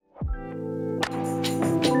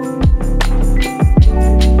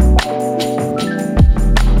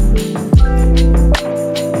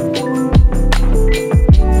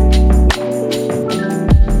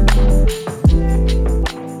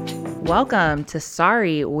Welcome to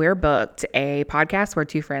Sorry, We're Booked, a podcast where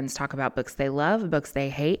two friends talk about books they love, books they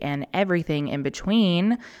hate, and everything in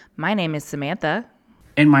between. My name is Samantha.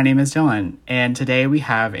 And my name is Dylan. And today we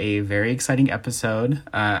have a very exciting episode.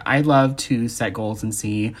 I love to set goals and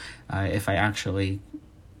see if I actually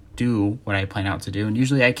do what I plan out to do. And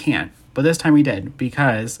usually I can't. But this time we did,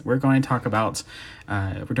 because we're going to talk about,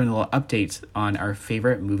 we're doing a little update on our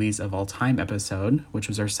favorite movies of all time episode, which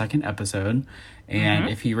was our second episode. And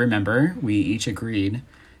if you remember, we each agreed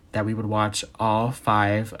that we would watch all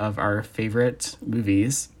 5 of our favorite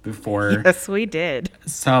movies before Yes, we did.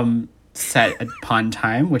 some set upon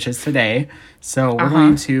time, which is today. So we're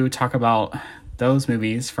going to talk about those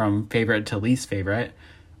movies from favorite to least favorite.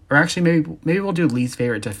 Or actually, maybe we'll do least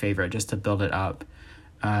favorite to favorite just to build it up.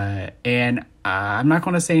 And I'm not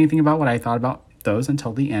going to say anything about what I thought about those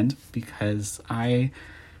until the end, because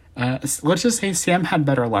let's just say Sam had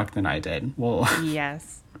better luck than I did. Well,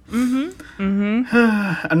 Yes. I'm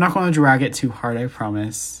not going to drag it too hard, I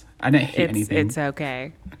promise. I didn't hate anything. It's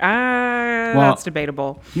okay. That's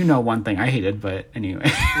debatable. You know one thing I hated, but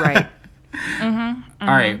anyway. Right. All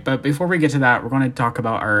right, but before we get to that, we're going to talk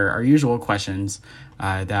about our usual questions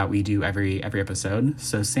that we do every episode.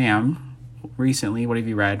 So Sam, recently, what have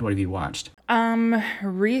you read? What have you watched?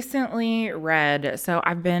 Recently read, so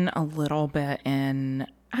I've been a little bit in,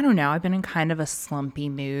 I don't know, I've been in kind of a slumpy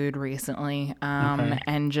mood recently.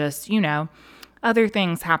 And just, other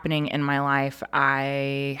things happening in my life.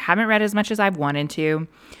 I haven't read as much as I've wanted to,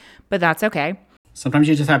 but that's okay. Sometimes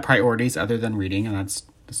you just have priorities other than reading, and that's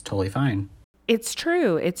totally fine. It's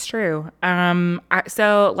true.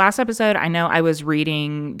 So last episode, I know I was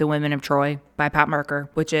reading The Women of Troy by Pat Merker,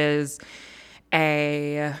 which is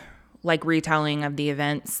a retelling of the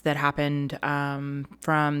events that happened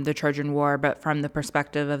from the Trojan War, but from the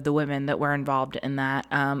perspective of the women that were involved in that.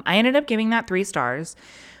 I ended up giving that 3 stars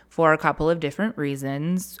for a couple of different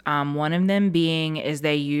reasons. One of them being is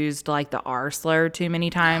they used the R slur too many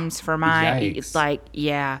times for my, Yikes.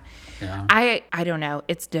 Yeah. I don't know.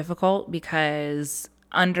 It's difficult because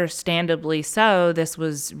understandably so, this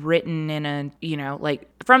was written in a,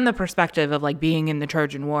 from the perspective of being in the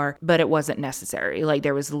Trojan War, but it wasn't necessary.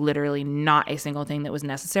 There was literally not a single thing that was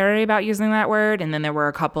necessary about using that word. And then there were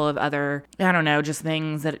a couple of other, I don't know, just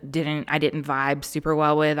things that I didn't vibe super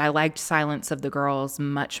well with. I liked Silence of the Girls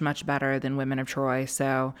much, much better than Women of Troy.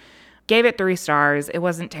 So gave it 3 stars. It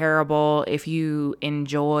wasn't terrible. If you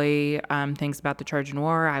enjoy things about the Trojan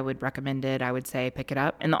War, I would recommend it. I would say pick it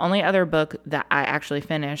up. And the only other book that I actually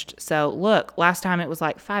finished, so look, last time it was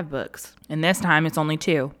 5 books, and this time it's only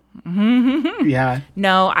 2. Yeah.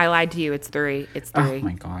 No, I lied to you. It's 3. It's 3. Oh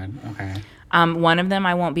my God. Okay. One of them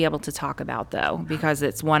I won't be able to talk about, though, because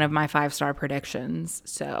it's one of my 5-star predictions.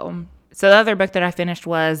 So the other book that I finished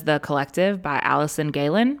was The Collective by Allison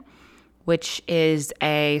Galen, which is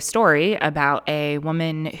a story about a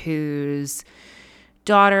woman whose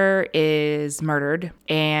daughter is murdered,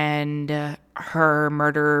 and her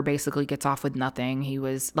murderer basically gets off with nothing.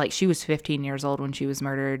 She was 15 years old when she was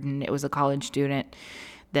murdered, and it was a college student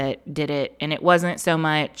that did it. And it wasn't so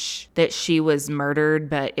much that she was murdered,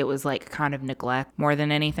 but it was kind of neglect more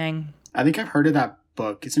than anything. I think I've heard of that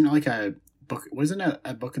book. Isn't it a book? Wasn't it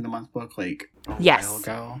a book in the month book a Yes.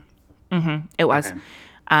 while ago? It was.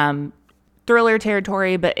 Okay. Thriller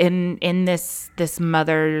territory, but in this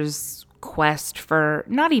mother's quest for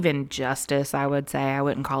not even justice, I would say. I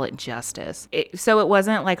wouldn't call it justice. So it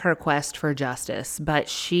wasn't her quest for justice, but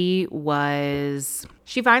she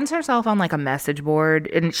finds herself on a message board,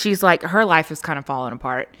 and she's her life is kind of falling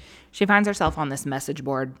apart. She finds herself on this message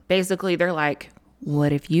board. Basically, they're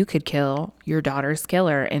what if you could kill your daughter's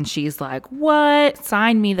killer? And she's like, what?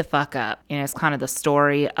 Sign me the fuck up. And it's kind of the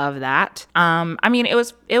story of that.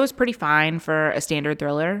 It was pretty fine for a standard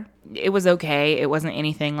thriller. It was okay. It wasn't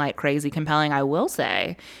anything crazy compelling. I will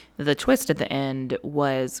say the twist at the end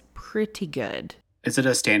was pretty good. Is it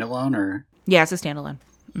a standalone or? Yeah, it's a standalone.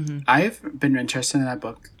 Mm-hmm. I've been interested in that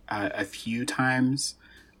book a few times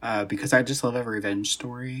because I just love a revenge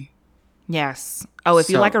story. Yes. Oh, if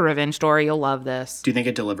you like a revenge story, you'll love this. Do you think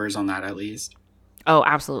it delivers on that at least? Oh,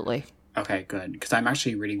 absolutely. Okay, good. Because I'm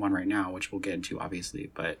actually reading one right now, which we'll get into, obviously.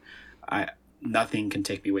 But nothing can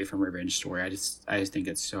take me away from revenge story. I just think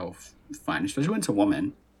it's so fun, especially when it's a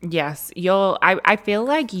woman. Yes, I feel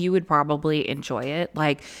like you would probably enjoy it.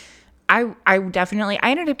 I definitely,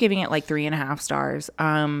 I ended up giving it 3.5 stars.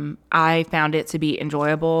 I found it to be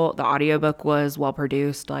enjoyable. The audiobook was well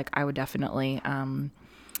produced. I would definitely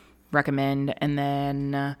recommend. And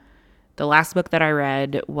then the last book that I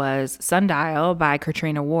read was Sundial by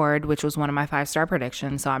Katrina Ward, which was one of my 5-star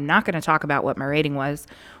predictions. So I'm not going to talk about what my rating was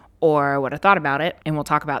or what I thought about it. And we'll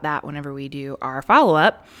talk about that whenever we do our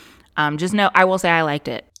follow-up. Just know, I will say I liked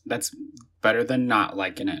it. That's better than not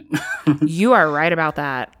liking it. You are right about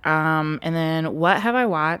that. And then what have I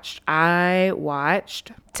watched? I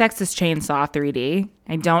watched Texas Chainsaw 3D.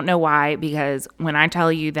 I don't know why, because when I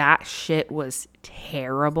tell you that shit was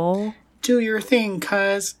terrible. Do your thing,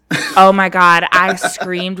 cuz. Oh my God. I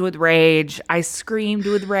screamed with rage. It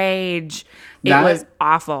was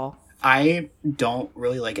awful. I don't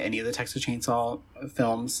really like any of the Texas Chainsaw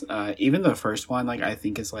films. Even the first one, like, I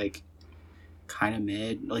think is like kind of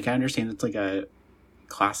mid. Like, I understand it's like a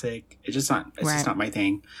classic. It's just not my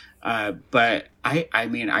thing. But I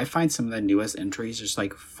mean, I find some of the newest entries just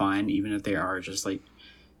like fun, even if they are just like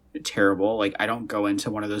terrible. Like, I don't go into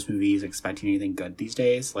one of those movies expecting anything good these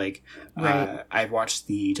days. Like, I've watched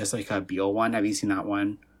the Jessica Biel one. Have you seen that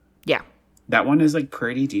one? Yeah. That one is like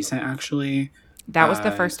pretty decent, actually. That was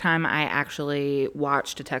the first time I actually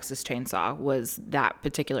watched a Texas Chainsaw, was that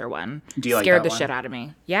particular one. Do you like Scared that the one? shit out of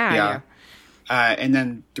me. Yeah. And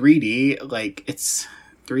then 3D, like,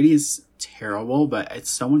 3D is terrible, but it's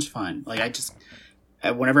so much fun. Like, I just,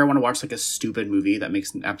 whenever I want to watch like a stupid movie that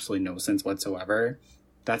makes absolutely no sense whatsoever,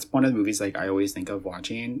 that's one of the movies like I always think of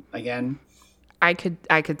watching again. I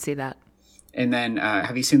could see that. And then,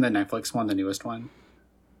 have you seen the Netflix one, the newest one?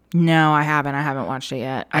 No, I haven't. I haven't watched it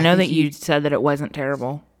yet. I know that you said that it wasn't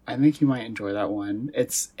terrible. I think you might enjoy that one.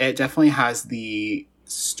 It definitely has the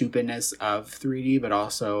stupidness of 3D, but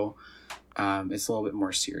also it's a little bit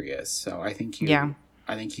more serious. So I think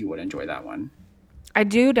you would enjoy that one. I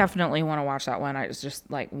do definitely want to watch that one. It's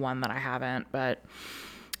just like one that I haven't, but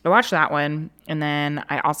I watched that one. And then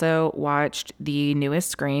I also watched the newest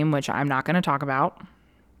Scream, which I'm not going to talk about.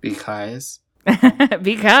 Because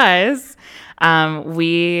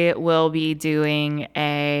we will be doing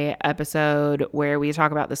a episode where we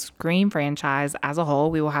talk about the Scream franchise as a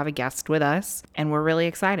whole. We will have a guest with us, and we're really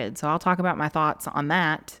excited. So I'll talk about my thoughts on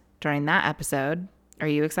that during that episode. Are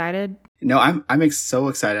you excited? No, I'm so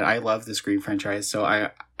excited. I love the Scream franchise, so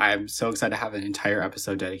I'm so excited to have an entire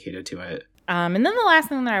episode dedicated to it. And then the last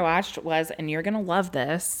thing that I watched was, and you're gonna love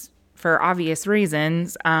this for obvious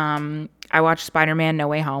reasons, I watched Spider-Man No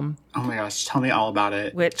Way Home. Oh my gosh, tell me all about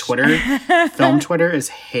it. Which Film Twitter is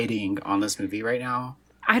hating on this movie right now.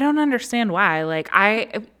 I don't understand why. Like,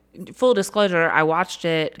 full disclosure, I watched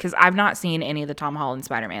it because I've not seen any of the Tom Holland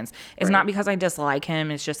Spider-Mans. It's not because I dislike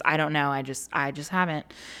him. It's just, I don't know. I just haven't.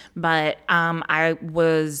 But I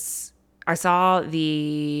saw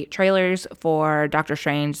the trailers for Doctor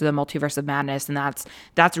Strange, The Multiverse of Madness, and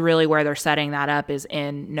that's really where they're setting that up, is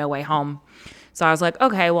in No Way Home. So I was like,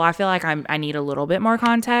 okay, well, I feel like I need a little bit more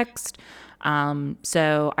context.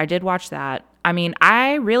 So I did watch that. I mean,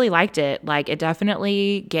 I really liked it. Like, it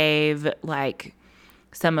definitely gave like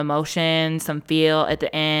some emotion, some feel at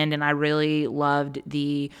the end, and I really loved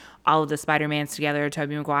all of the Spider-Mans together,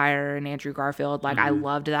 Tobey Maguire and Andrew Garfield. Like, I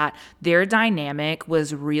loved that. Their dynamic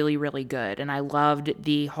was really, really good, and I loved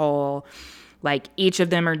the whole, like, each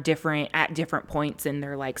of them are different at different points in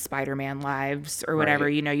their like Spider-Man lives or whatever.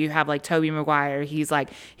 Right. You know, you have like Tobey Maguire. He's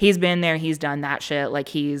been there, he's done that shit. Like,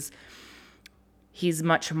 he's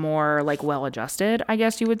much more like well-adjusted, I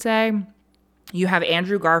guess you would say. You have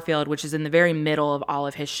Andrew Garfield, which is in the very middle of all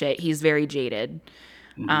of his shit. He's very jaded,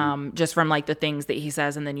 just from like the things that he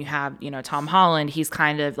says. And then you have, Tom Holland. He's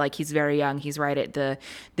kind of like, he's very young. He's right at the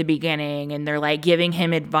beginning, and they're like giving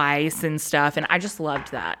him advice and stuff. And I just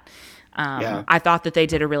loved that. I thought that they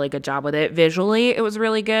did a really good job with it. Visually, it was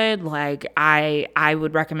really good. Like, I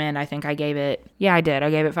would recommend. I think I gave it. Yeah, I did. I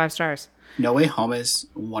gave it 5 stars. No Way Home is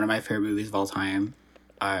one of my favorite movies of all time,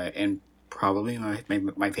 and probably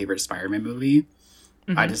my favorite Spider-Man movie.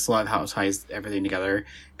 Mm-hmm. I just love how it ties everything together,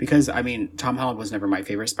 because I mean, Tom Holland was never my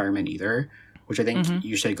favorite Spider-Man either, which I think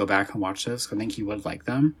you should go back and watch this, because I think you would like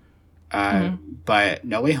them. But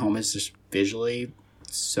No Way Home is just visually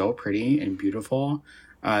so pretty and beautiful.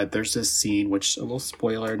 There's this scene, which, a little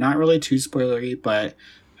spoiler, not really too spoilery, but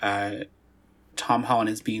Tom Holland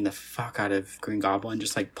is beating the fuck out of Green Goblin,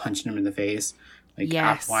 just like punching him in the face. Like, yes.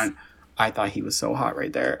 Act 1, I thought he was so hot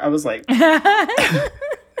right there. I was like, and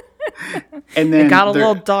then it got a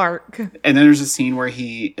little dark. And then there's a scene where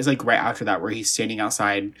he is like right after that, where he's standing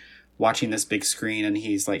outside watching this big screen, and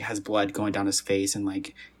he's like has blood going down his face and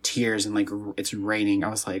like tears, and like it's raining. I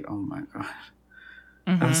was like, oh my god.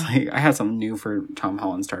 I was like, I had something new for Tom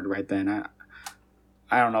Holland started right then.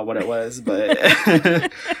 I don't know what it was, but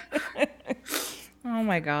oh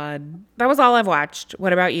my god, that was all I've watched.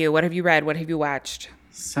 What about you? What have you read? What have you watched?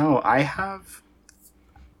 So I have.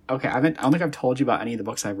 Okay, I don't think I've told you about any of the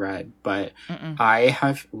books I've read, but I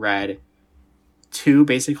have read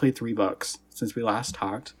basically 3 books since we last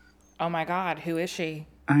talked. Oh my God, who is she?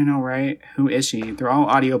 I know, right? Who is she? They're all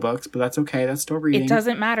audiobooks, but that's okay. That's still It reading.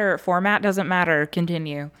 doesn't matter. Format doesn't matter.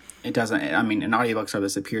 Continue. It doesn't, I mean, and audiobooks are the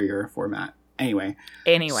superior format. Anyway,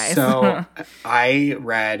 Anyways. so I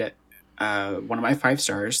read one of my 5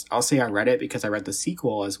 stars. I'll say I read it because I read the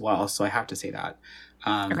sequel as well, so I have to say that.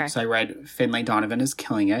 Okay. So I read Finlay Donovan is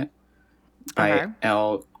Killing It by Okay.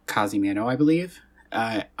 El Cazimano, I believe.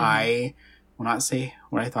 I will not say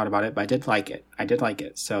what I thought about it, but I did like it. I did like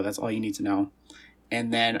it, so that's all you need to know.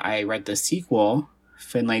 And then I read the sequel,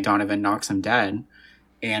 Finlay Donovan Knocks Him Dead,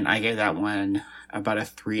 and I gave that one about a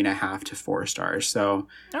 3.5 to 4 stars. So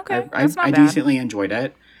Okay. I That's not bad. decently enjoyed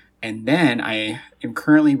it. And then I am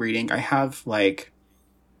currently reading, I have like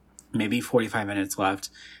maybe 45 minutes left.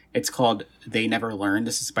 It's called They Never Learn.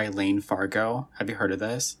 This is by Lane Fargo. Have you heard of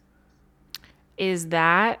this? Is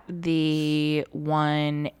that the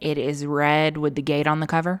one it is red with the gate on the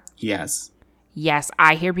cover? Yes. Yes,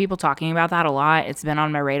 I hear people talking about that a lot. It's been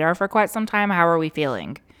on my radar for quite some time. How are we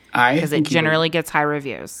feeling? I Because it think generally gets high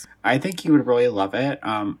reviews. I think you would really love it.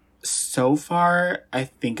 So far, I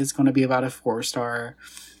think it's going to be about a 4 star.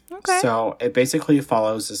 Okay. So it basically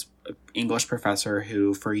follows this English professor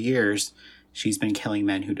who, for years, she's been killing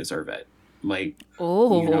men who deserve it. Like,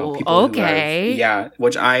 Oh, people who okay. yeah,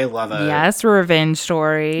 which I love. Yes, revenge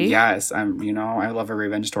story. Yes, I love a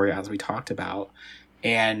revenge story, as we talked about.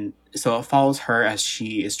 And so it follows her as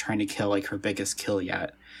she is trying to kill like her biggest kill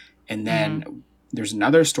yet. And then there's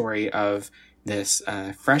another story of this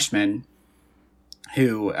freshman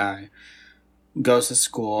who goes to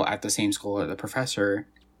school at the same school that the professor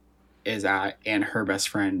is at, and her best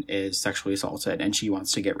friend is sexually assaulted and she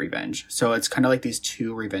wants to get revenge. So it's kind of like these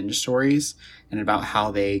two revenge stories and about how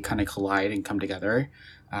they kind of collide and come together.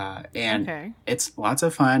 And Okay. it's lots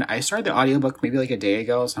of fun. I started the audiobook maybe like a day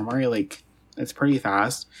ago, so I'm already like, it's pretty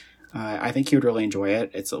fast. I think you would really enjoy it.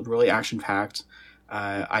 It's really action packed.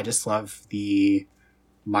 I just love the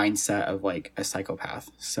mindset of like a psychopath.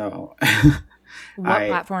 So What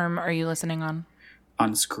platform are you listening on?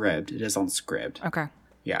 on Scribd, it is on Scribd. Okay.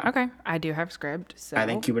 Yeah. Okay. I do have Scribd. So I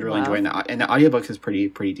think you would really enjoy it. And the audiobook is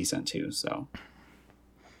pretty decent too. So,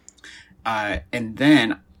 and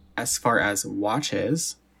then as far as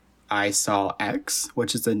watches, I saw X,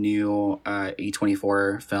 which is a new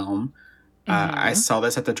A24 film. I saw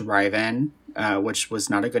this at the drive-in, which was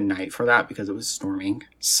not a good night for that because it was storming.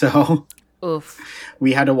 So Oof.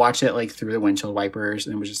 we had to watch it like through the windshield wipers,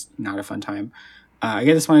 and it was just not a fun time. I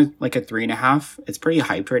gave this one like a 3.5. It's pretty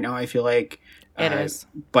hyped right now, I feel like. It is.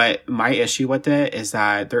 But my issue with it is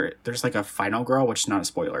that there's like a final girl, which is not a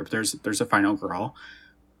spoiler, but there's a final girl.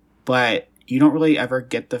 But you don't really ever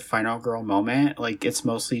get the final girl moment. Like, it's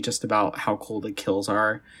mostly just about how cool the kills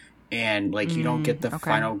are. And, like, you don't get the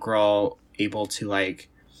final girl able to, like,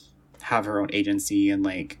 have her own agency and,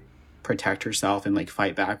 like, protect herself and, like,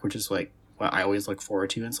 fight back, which is, like, what I always look forward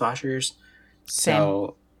to in slashers. Same.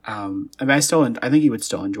 So, I mean, I think you would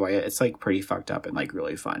still enjoy it. It's, like, pretty fucked up and, like,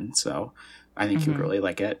 really fun. So, I think you would really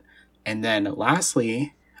like it. And then,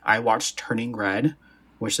 lastly, I watched Turning Red,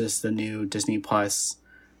 which is the new Disney Plus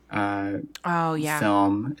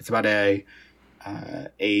film. It's about a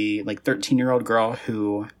like 13-year-old girl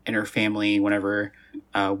who, in her family, whenever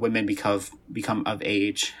women become of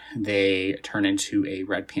age, they turn into a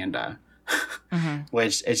red panda,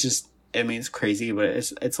 which it's just, I mean, it's crazy, but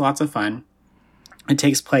it's lots of fun. It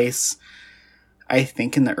takes place, I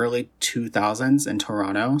think, in the early 2000s in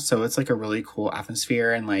Toronto, so it's like a really cool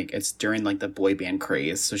atmosphere, and like it's during like the boy band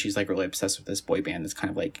craze, so she's like really obsessed with this boy band that's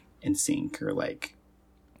kind of like NSYNC or like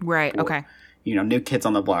Right. Okay. New Kids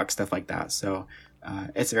on the Block, stuff like that. So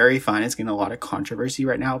it's very fun. It's getting a lot of controversy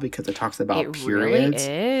right now because it talks about periods. It really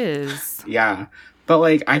is. Yeah, but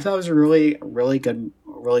like I thought it was a really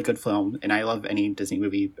good film, and I love any Disney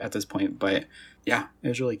movie at this point. But yeah, it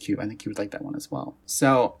was really cute. I think you would like that one as well.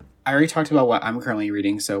 So I already talked about what I'm currently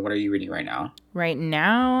reading. So what are you reading right now? Right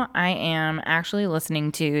now, I am actually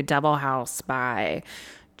listening to Double House by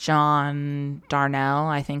John Darnell,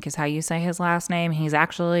 I think is how you say his last name. He's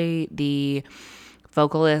actually the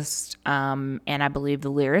vocalist and I believe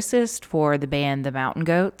the lyricist for the band The Mountain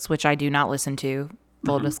Goats, which I do not listen to,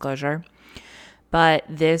 full disclosure. But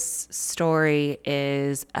this story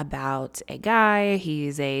is about a guy.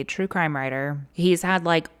 He's a true crime writer. He's had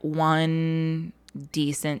like one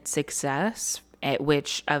decent success at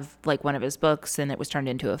which of like one of his books, and it was turned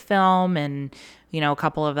into a film, and a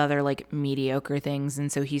couple of other like mediocre things.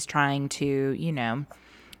 And so he's trying to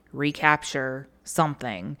recapture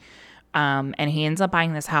something. And he ends up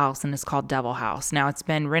buying this house, and it's called Devil House. Now it's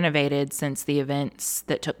been renovated since the events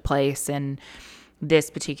that took place, and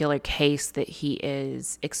this particular case that he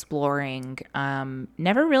is exploring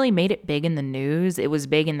never really made it big in the news. It was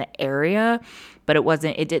big in the area, but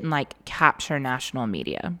it didn't like capture national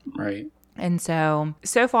media. Right. And so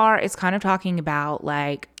far it's kind of talking about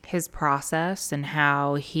like his process and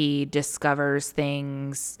how he discovers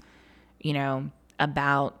things, you know,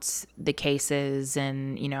 about the cases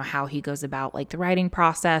and, you know, how he goes about like the writing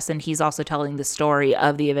process. And he's also telling the story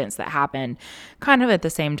of the events that happened kind of at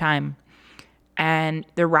the same time. And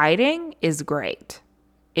the writing is great.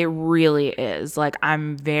 It really is. Like,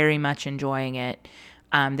 I'm very much enjoying it.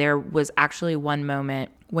 There was actually one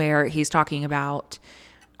moment where he's talking about,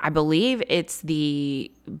 I believe it's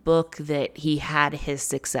the book that he had his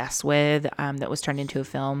success with that was turned into a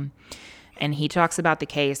film. And he talks about the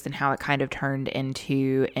case and how it kind of turned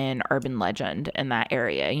into an urban legend in that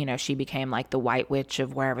area. You know, she became like the white witch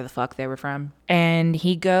of wherever the fuck they were from. And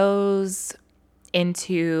he goes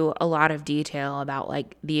into a lot of detail about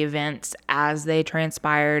like the events as they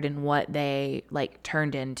transpired and what they like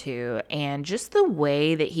turned into, and just the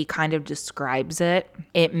way that he kind of describes it.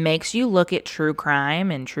 It makes you look at true crime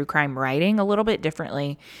and true crime writing a little bit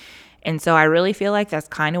differently. And so I really feel like that's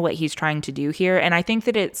kind of what he's trying to do here. And I think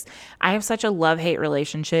that I have such a love-hate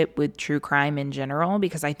relationship with true crime in general,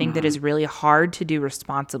 because I think that it's really hard to do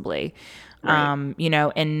responsibly, Right. you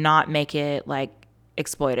know, and not make it like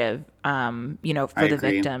exploitive, you know, for I the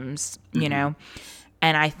agree. victims, you know.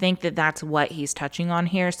 And I think that that's what he's touching on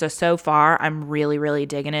here. So far, I'm really, really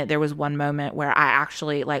digging it. There was one moment where I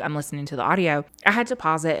actually, like, I'm listening to the audio. I had to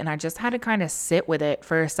pause it and I just had to kind of sit with it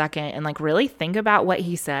for a second and, like, really think about what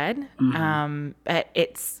he said.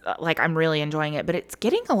 It's, like, I'm really enjoying it. But it's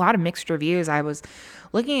getting a lot of mixed reviews. I was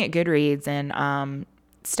looking at Goodreads and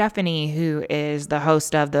Stephanie, who is the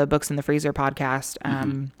host of the Books in the Freezer podcast,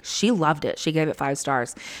 she loved it. She gave it 5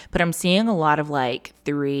 stars. But I'm seeing a lot of, like,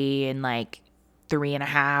 3 and, like,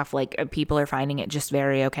 3.5, like people are finding it just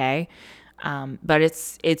very okay. But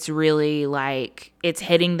it's really like it's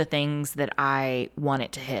hitting the things that I want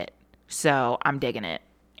it to hit. So I'm digging it.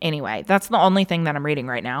 Anyway, that's the only thing that I'm reading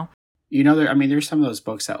right now. You know, there's some of those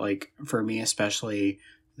books that, like, for me especially,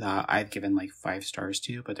 that I've given like 5 stars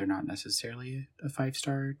to, but they're not necessarily a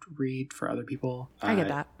 5-star read for other people. I get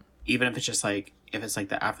that. Even if it's just like, if it's like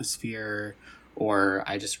the atmosphere, or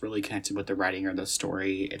I just really connected with the writing or the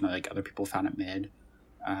story, and like other people found it mid.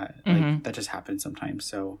 Like that just happens sometimes.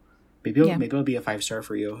 So maybe it'll be a 5-star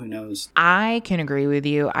for you. Who knows? I can agree with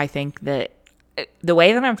you. I think that the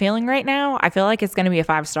way that I'm feeling right now, I feel like it's going to be a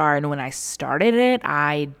 5-star. And when I started it,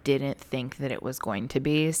 I didn't think that it was going to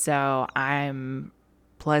be. So I'm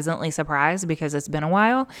pleasantly surprised because it's been a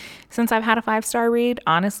while since I've had a 5-star read.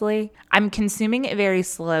 Honestly, I'm consuming it very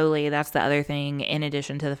slowly. That's the other thing, in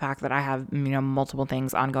addition to the fact that I have, you know, multiple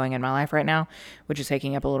things ongoing in my life right now, which is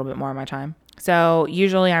taking up a little bit more of my time. So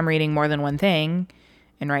usually I'm reading more than one thing.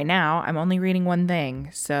 And right now I'm only reading one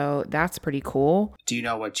thing. So that's pretty cool. Do you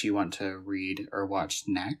know what you want to read or watch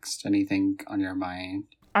next? Anything on your mind?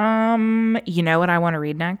 You know what I want to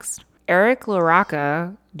read next? Eric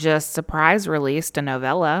LaRocca just surprise released a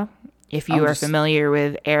novella. If you are familiar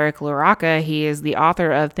with Eric LaRocca, he is the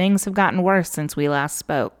author of Things Have Gotten Worse Since We Last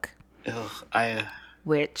Spoke.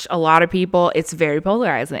 Which a lot of people, it's very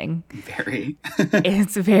polarizing. Very.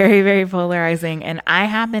 It's very, very polarizing. And I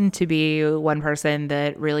happen to be one person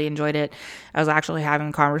that really enjoyed it. I was actually having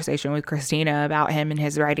a conversation with Christina about him and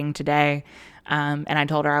his writing today. And I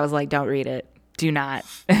told her, I was like, don't read it. Do not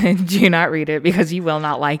read it, because you will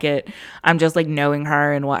not like it. I'm just like knowing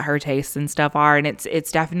her and what her tastes and stuff are. And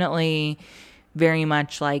it's definitely very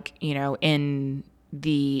much like, you know, in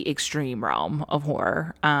the extreme realm of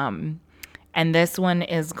horror. And this one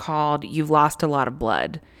is called You've Lost a Lot of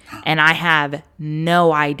Blood. And I have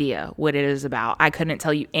no idea what it is about. I couldn't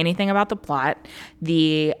tell you anything about the plot.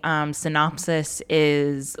 The synopsis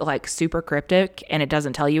is like super cryptic and it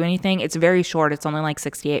doesn't tell you anything. It's very short. It's only like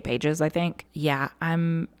 68 pages, I think. Yeah,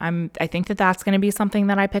 I think that that's going to be something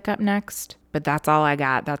that I pick up next. But that's all I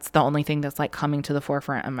got. That's the only thing that's like coming to the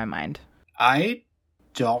forefront of my mind. I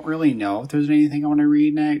don't really know if there's anything I want to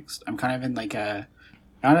read next. I'm kind of in like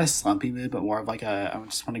not a slumpy mood, but more of like I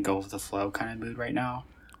just want to go with the flow kind of mood right now.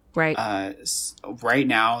 Right. Right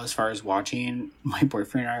now, as far as watching, my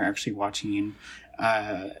boyfriend and I are actually watching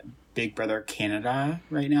Big Brother Canada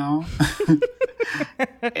right now.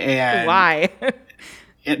 And why?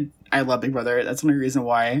 I love Big Brother. That's the only reason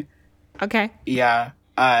why. Okay. Yeah.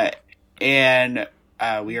 And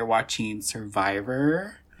we are watching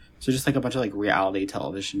Survivor. So just like a bunch of like reality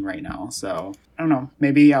television right now. So I don't know.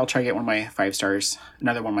 Maybe I'll try to get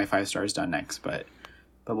another one of my 5 stars done next. But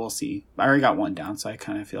we'll see. I already got one down, so I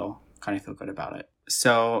kind of feel good about it.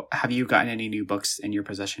 So, have you gotten any new books in your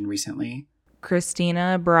possession recently?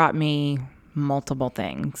 Christina brought me multiple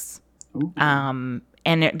things. Ooh. And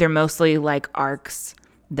they're mostly like arcs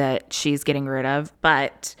that she's getting rid of.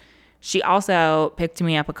 But she also picked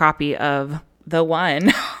me up a copy of The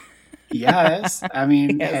One. Yes. I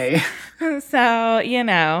mean, hey. So,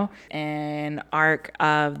 an arc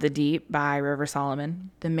of The Deep by River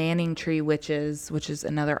Solomon. The Manning Tree Witches, which is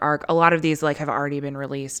another arc. A lot of these like have already been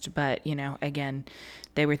released, but again,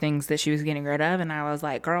 they were things that she was getting rid of, and I was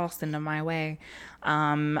like, girl, send them my way.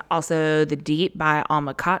 Also The Deep by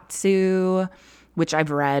Amakatsu, which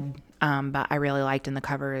I've read, but I really liked, and the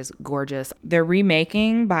cover is gorgeous. They're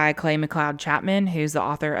remaking by Clay McLeod Chapman, who's the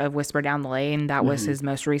author of Whisper Down the Lane. That was his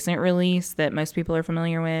most recent release that most people are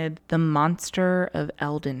familiar with. The Monster of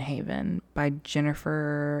Eldenhaven by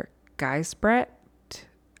Jennifer Geisbrecht.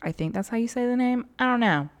 I think that's how you say the name. I don't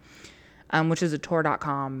know. Which is a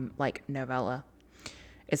Tor.com like novella.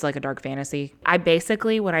 It's like a dark fantasy.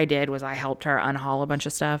 What I did was I helped her unhaul a bunch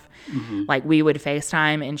of stuff. Mm-hmm. Like we would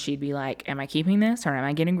FaceTime and she'd be like, am I keeping this or am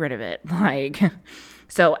I getting rid of it? Like,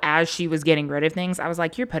 so as she was getting rid of things, I was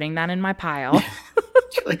like, you're putting that in my pile.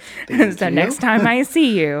 Like, so next time I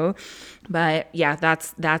see you. But yeah,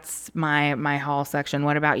 that's my haul section.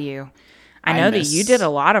 What about you? I know that you did a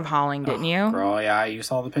lot of hauling, didn't you? Girl, yeah, you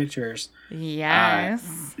saw the pictures.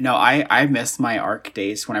 Yes. No, I missed my ARC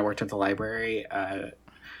days when I worked at the library.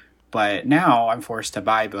 But now I'm forced to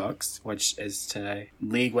buy books, which is to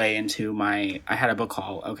leeway into I had a book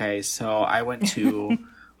haul. Okay, so I went to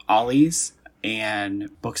Ollie's and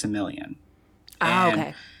Books A Million. Oh,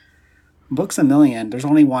 okay. Books A Million, there's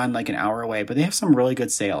only one like an hour away, but they have some really good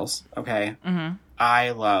sales. Okay. Mm-hmm.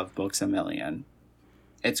 I love Books A Million.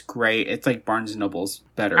 It's great. It's like Barnes & Noble's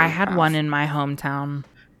better. I had one in my hometown.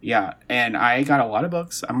 Yeah, and I got a lot of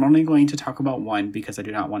books. I'm only going to talk about one because I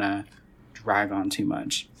do not want to drag on too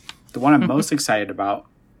much. The one I'm most excited about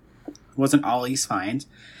was an Ollie's find.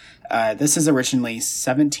 This is originally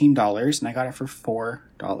 $17, and I got it for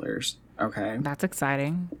 $4. Okay. That's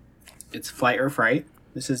exciting. It's Flight or Fright.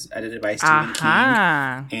 This is edited by Stephen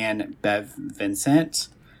King and Bev Vincent.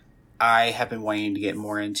 I have been wanting to get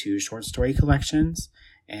more into short story collections,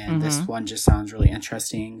 and this one just sounds really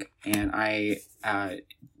interesting. And I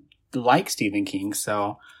like Stephen King,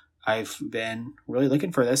 so I've been really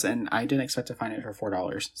looking for this, and I didn't expect to find it for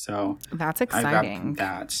 $4. So that's exciting. I grabbed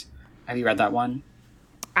that. Have you read that one?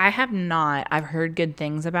 I have not. I've heard good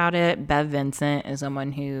things about it. Bev Vincent is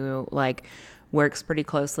someone who works pretty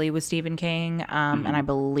closely with Stephen King, and I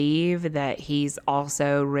believe that he's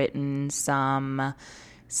also written some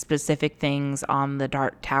specific things on the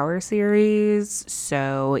Dark Tower series.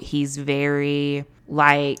 So he's very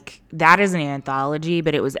that is an anthology,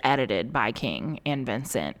 but it was edited by King and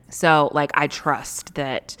Vincent. So I trust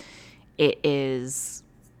that it is,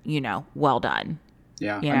 well done.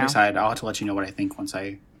 Yeah, I'm excited. I'll have to let you know what I think once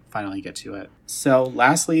I finally get to it. So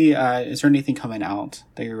lastly, is there anything coming out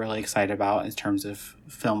that you're really excited about in terms of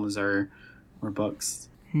films or books?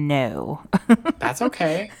 No. That's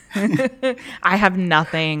okay. I have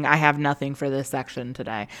nothing for this section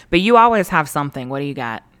today. But you always have something. What do you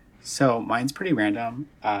got? So mine's pretty random.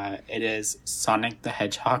 It is Sonic the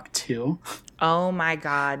Hedgehog 2. Oh my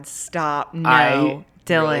God, stop. No.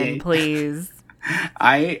 Dylan, please.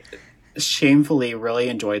 I shamefully really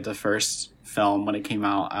enjoyed the first film when it came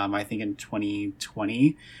out, I think in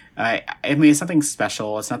 2020. I mean, it's something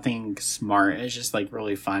special. It's nothing smart. It's just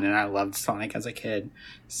really fun, and I loved Sonic as a kid.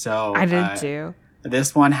 So I did too.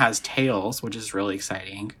 This one has Tails, which is really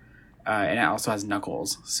exciting, and it also has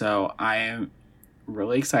Knuckles. So I am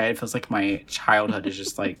really excited. It feels like my childhood is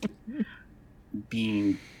just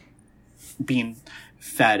being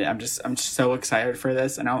fed. I'm just so excited for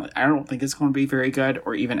this, and I don't think it's going to be very good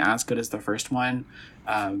or even as good as the first one.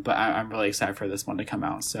 But I'm really excited for this one to come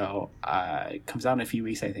out. So it comes out in a few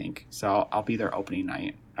weeks, I think. So I'll be there opening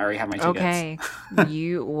night. I already have my tickets. Okay.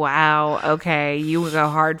 Okay. You would go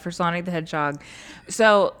hard for Sonic the Hedgehog.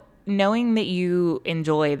 So knowing that you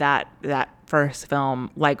enjoy that first film,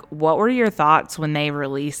 what were your thoughts when they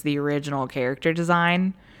released the original character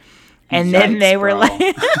design? And then they were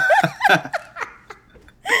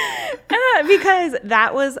because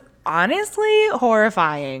that was honestly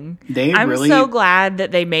horrifying. I'm so glad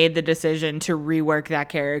that they made the decision to rework that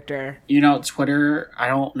character. Twitter, I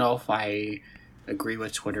don't know if I agree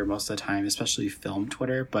with Twitter most of the time, especially film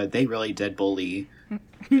Twitter, but they really did bully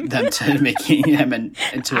them to making him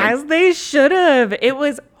into as they should have. It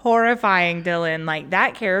was horrifying, Dylan. Like,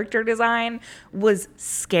 that character design was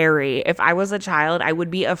scary. If I was a child, I would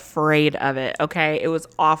be afraid of it. Okay, it was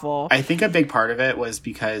awful. I think a big part of it was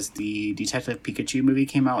because the Detective Pikachu movie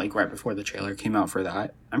came out like right before the trailer came out for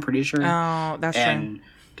that. I'm pretty sure. Oh, that's and true.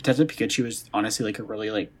 Detective Pikachu is honestly like a really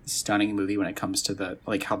like stunning movie when it comes to the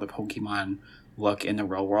like how the Pokemon look in the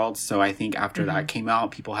real world. So I think after that came out,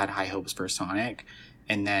 people had high hopes for Sonic,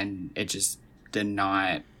 and then it just did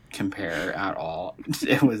not compare at all.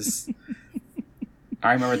 It was.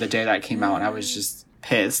 I remember the day that came out, and I was just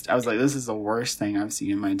pissed. I was like, "This is the worst thing I've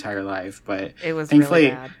seen in my entire life." But It was thankfully,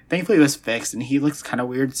 really bad. thankfully, it was fixed, and he looks kind of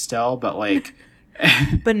weird still, but like.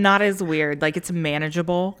 But not as weird. Like, it's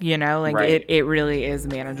manageable, you know? Like, Right. it really is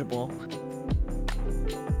manageable.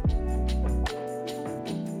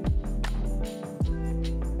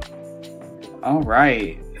 All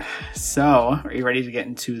right. So, are you ready to get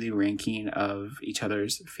into the ranking of each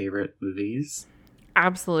other's favorite movies?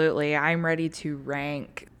 Absolutely. I'm ready to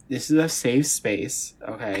rank. This is a safe space,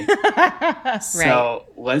 okay? Right. So,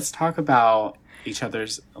 let's talk about each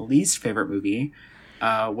other's least favorite movie,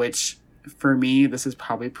 which for me, this is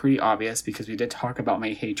probably pretty obvious because we did talk about my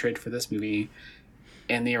hatred for this movie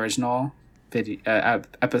in the original video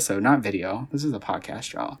episode, not video. This is a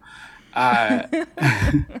podcast, y'all.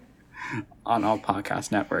 On all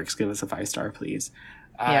podcast networks, give us a 5-star, please.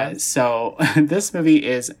 Yes. So this movie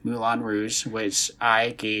is Moulin Rouge, which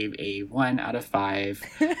I gave a 1 out of 5.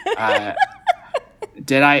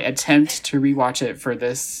 Did I attempt to rewatch it for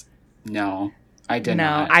this? No, I did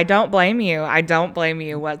not. I don't blame you. I don't blame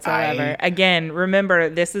you whatsoever. Again, remember,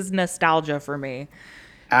 this is nostalgia for me.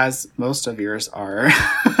 As most of yours are.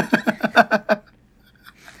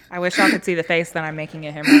 I wish y'all could see the face that I'm making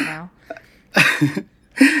at him right now.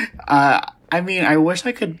 I mean, I wish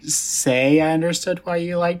I could say I understood why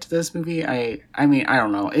you liked this movie. I mean, I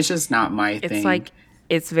don't know. It's just not my thing. It's like,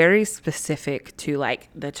 it's very specific to like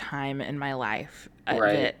the time in my life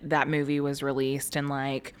Right. that movie was released, and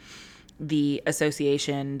like the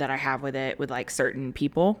association that I have with it with like certain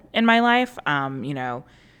people in my life. You know,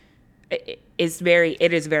 it is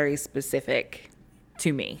very specific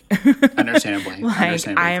to me. Understandably. Like,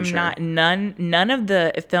 Understandably, I am for sure. not none of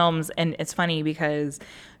the films, and it's funny because,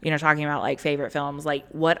 you know, talking about like favorite films, like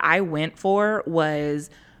what I went for was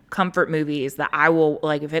comfort movies that I will,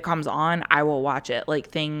 like, if it comes on, I will watch it. Like,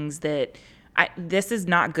 things that this is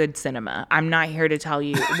not good cinema. I'm not here to tell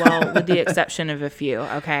you, well, with the exception of a few,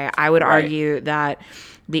 okay? I would Right. argue that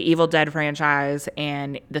the Evil Dead franchise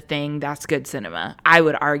and The Thing, that's good cinema. I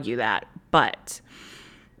would argue that. But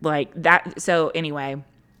like that, so anyway,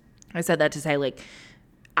 I said that to say, like,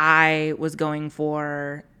 I was going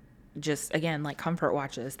for just, again, like comfort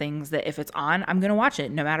watches, things that if it's on, I'm going to watch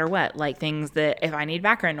it no matter what. Like, things that if I need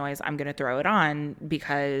background noise, I'm going to throw it on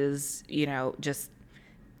because, you know, just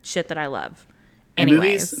shit that I love. And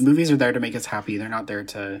Anyways, movies are there to make us happy. They're not there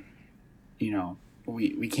to, you know,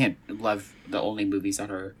 we can't love the only movies that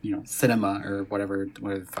are, you know, cinema or whatever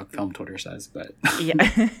the fuck film Twitter says, but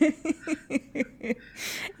yeah.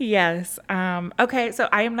 Yes. Okay, so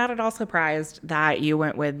I am not at all surprised that you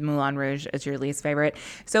went with Moulin Rouge as your least favorite.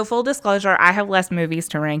 So full disclosure, I have less movies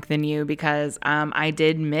to rank than you because I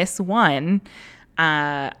did miss one.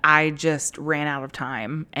 I just ran out of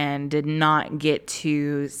time and did not get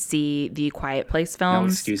to see the Quiet Place no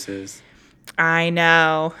films. excuses. I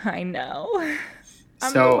know. I'm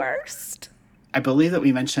So- the worst. I believe that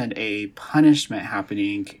we mentioned a punishment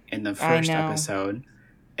happening in the first know. episode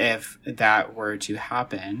if that were to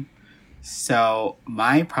happen. So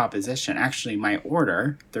my proposition, actually my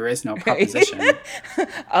order, there is no proposition.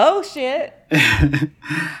 Oh shit.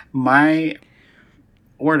 My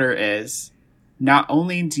order is, not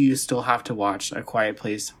only do you still have to watch A Quiet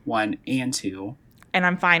Place 1 and 2, And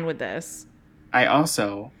I'm fine with this. I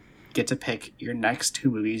also get to pick your next 2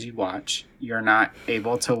 movies you watch. You're not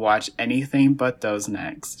able to watch anything but those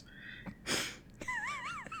next.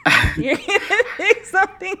 You're gonna pick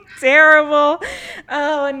something terrible.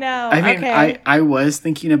 Oh no. I mean, okay. I was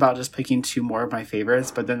thinking about just picking 2 more of my favorites,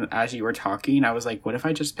 but then as you were talking, I was like, what if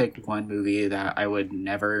I just picked one movie that I would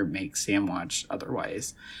never make Sam watch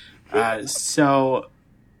otherwise? So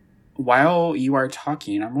while you are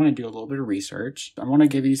talking, I'm going to do a little bit of research. I want to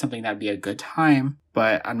give you something that'd be a good time,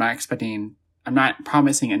 but I'm not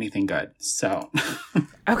promising anything good. So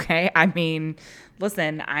Okay. I mean,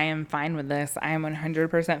 listen, I am fine with this. I am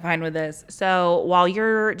 100% fine with this. So while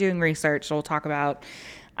you're doing research, we'll talk about.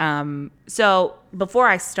 So before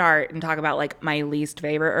I start and talk about like my least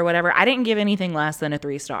favorite or whatever, I didn't give anything less than a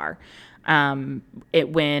 3-star.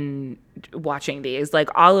 when watching these. Like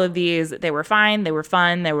all of these, they were fine, they were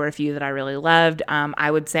fun. There were a few that I really loved.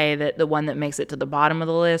 I would say that the one that makes it to the bottom of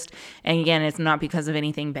the list, and again, it's not because of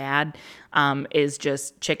anything bad, is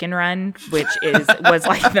just Chicken Run, which was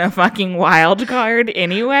like the fucking wild card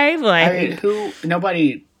anyway. Like, I mean,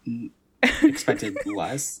 nobody expected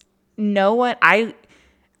less. No one.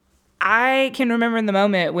 I can remember in the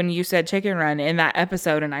moment when you said Chicken Run in that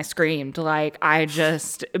episode and I screamed. Like,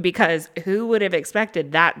 because who would have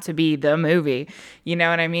expected that to be the movie? You know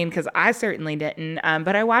what I mean? Because I certainly didn't.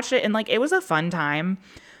 But I watched it and, like, it was a fun time.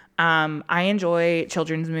 I enjoy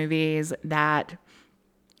children's movies that,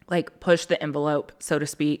 like, push the envelope, so to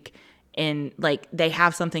speak. And, like, they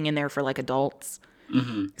have something in there for, like, adults.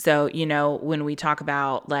 Mm-hmm. So, you know, when we talk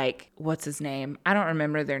about, like, what's his name? I don't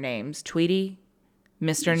remember their names. Tweety?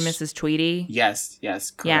 Mr. and Mrs. Tweety? Yes,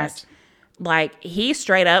 correct. Yes. Like, he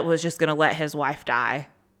straight up was just going to let his wife die.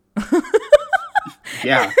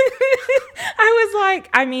 Yeah. I was like,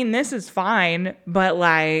 I mean, this is fine. But,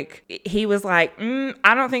 like, he was like,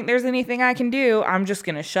 I don't think there's anything I can do. I'm just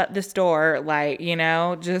going to shut this door. Like, you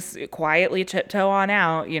know, just quietly tiptoe on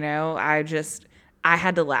out. You know, I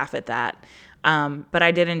had to laugh at that. But I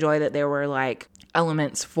did enjoy that there were, like,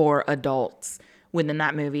 elements for adults within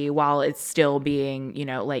that movie while it's still being, you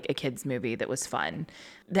know, like a kid's movie that was fun.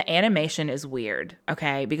 The animation is weird,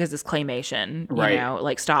 okay, because it's claymation, right. You know,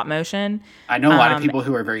 like stop motion. I know a lot of people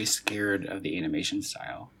who are very scared of the animation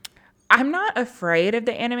style. I'm not afraid of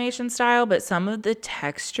the animation style, but some of the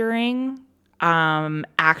texturing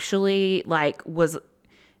actually like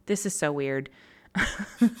this is so weird.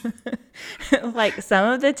 Like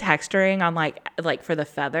some of the texturing on like for the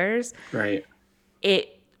feathers. Right.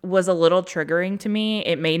 It was a little triggering to me.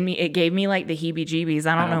 It gave me like the heebie-jeebies.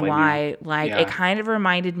 I don't know why. Like It kind of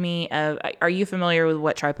reminded me of, are you familiar with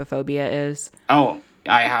what trypophobia is? Oh,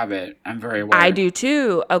 I have it. I'm very aware. I do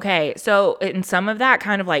too. Okay. So, and some of that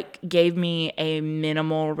kind of like gave me a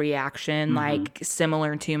minimal reaction, like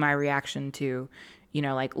similar to my reaction to, you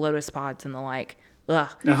know, like lotus pods and the like. Ugh.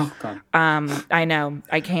 Oh God. I know.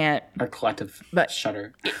 I can't. Our collective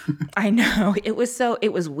shudder. I know. It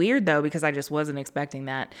was weird though, because I just wasn't expecting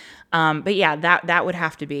that. But yeah, that would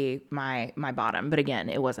have to be my bottom. But again,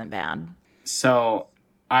 it wasn't bad. So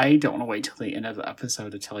I don't want to wait till the end of the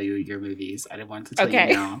episode to tell you your movies. I didn't want to tell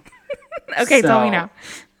you now. Okay, tell me now.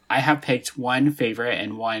 I have picked one favorite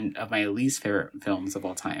and one of my least favorite films of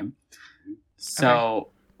all time. So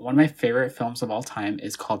one of my favorite films of all time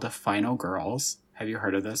is called The Final Girls. Have you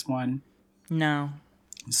heard of this one? No.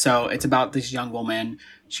 So it's about this young woman.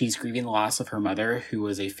 She's grieving the loss of her mother, who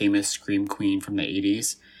was a famous scream queen from the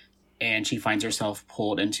 80s. And she finds herself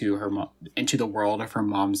pulled into the world of her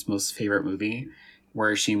mom's most favorite movie,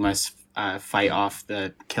 where she must fight off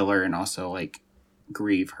the killer and also like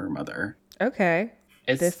grieve her mother. Okay.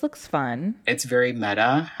 This looks fun. It's very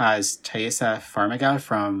meta. Has Taissa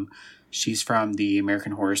Farmiga she's from the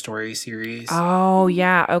American Horror Story series. Oh,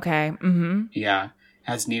 yeah. Okay. Mm-hmm. Yeah.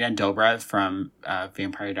 Has Nina Dobrev from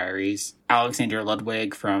Vampire Diaries. Alexander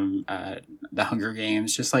Ludwig from The Hunger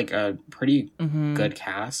Games. Just like a pretty good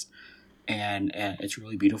cast. And it's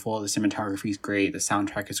really beautiful. The cinematography is great. The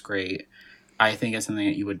soundtrack is great. I think it's something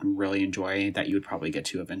that you would really enjoy, that you would probably get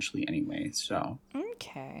to eventually anyway. So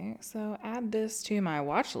okay. So add this to my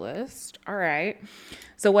watch list. All right.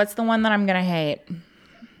 So what's the one that I'm going to hate?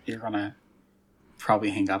 You're going to probably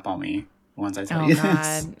hang up on me once I tell you this. Oh,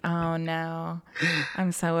 God. Oh, no.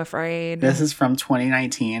 I'm so afraid. This is from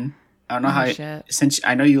 2019. I don't know shit. Since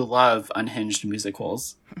I know you love unhinged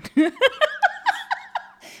musicals.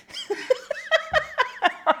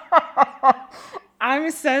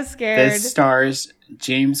 I'm so scared. This stars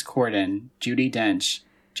James Corden, Judi Dench,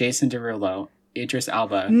 Jason Derulo, Idris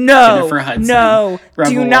Elba, Jennifer Hudson,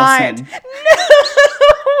 Rebel do not. Wilson.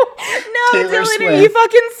 No, Taylor Dylan, Swift. are you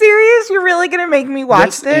fucking serious? You're really gonna make me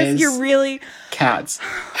watch this? You're really Cats.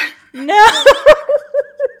 No.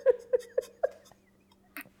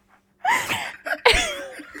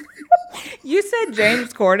 You said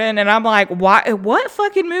James Corden, and I'm like, what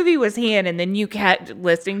fucking movie was he in? And then you kept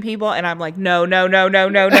listing people, and I'm like, no,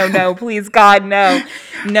 please, God, no.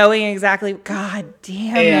 Knowing exactly, God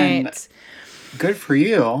damn it. Good for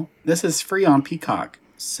you. This is free on Peacock,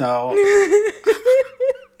 so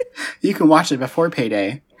you can watch it before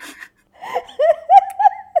payday.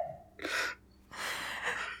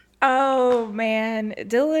 Oh, man.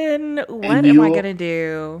 Dylan, what am I going to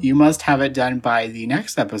do? You must have it done by the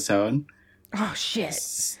next episode. Oh,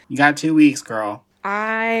 shit. You got 2 weeks, girl.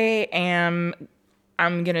 I'm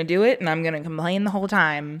going to do it, and I'm going to complain the whole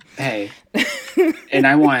time. Hey. And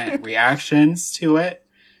I want reactions to it.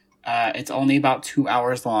 It's only about 2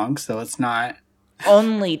 hours long, so it's not.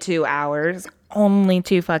 Only 2 hours. Only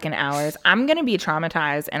 2 fucking hours. I'm going to be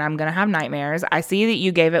traumatized and I'm going to have nightmares. I see that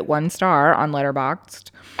you gave it 1 star on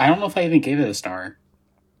Letterboxd. I don't know if I even gave it a star.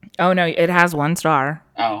 Oh, no, it has 1 star.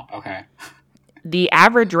 Oh, okay. The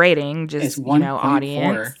average rating, just, It's 1.4.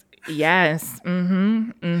 audience. Yes.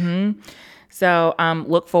 So,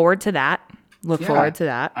 look forward to that. Look forward to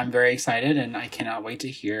that. I'm very excited, and I cannot wait to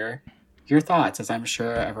hear your thoughts, as I'm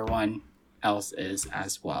sure everyone else is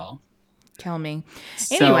as well. Kill me.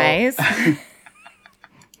 So, Anyways.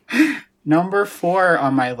 Number 4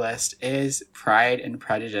 on my list is Pride and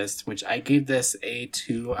Prejudice, which I gave this a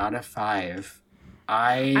 2 out of 5.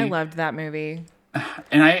 I loved that movie.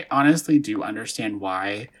 And I honestly do understand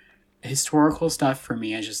why. Historical stuff for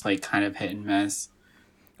me is just like kind of hit and miss.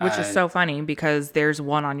 Which is so funny because there's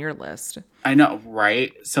one on your list. I know,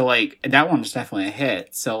 right? So like that one's definitely a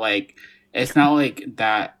hit. So like it's not like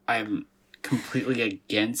that I'm completely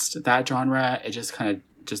against that genre. It just kind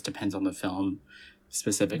of just depends on the film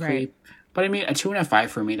specifically. Right. But I mean, a 2 and a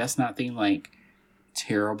 5 for me, that's nothing like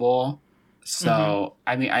terrible. So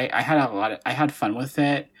I mean, I had fun with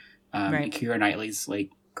it. Right. Keira Knightley's like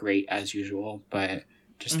great as usual, but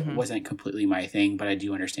just wasn't completely my thing. But I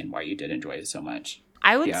do understand why you did enjoy it so much.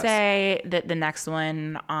 I would say that the next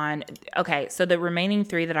one so the remaining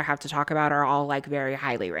 3 that I have to talk about are all like very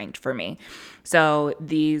highly ranked for me. So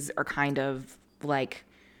these are kind of like,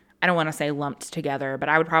 I don't want to say lumped together, but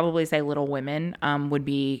I would probably say Little Women would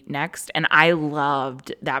be next. And I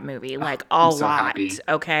loved that movie, like a lot. Happy.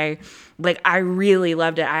 Okay. Like I really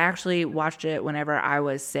loved it. I actually watched it whenever I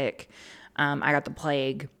was sick. I got the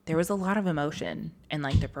plague. There was a lot of emotion in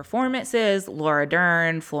like the performances. Laura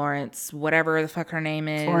Dern, Florence, whatever the fuck her name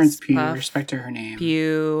is. Florence Pugh, respect to her name.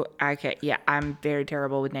 Pugh. I'm very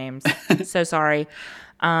terrible with names. So sorry.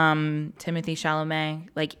 Timothy Chalamet,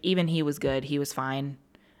 like even he was good. He was fine,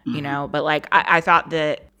 but like I thought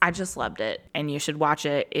that I just loved it, and you should watch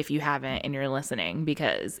it if you haven't and you're listening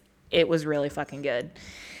because it was really fucking good.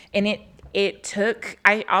 And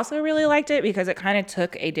I also really liked it because it kind of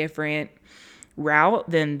took a different route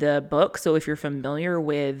than the book. So if you're familiar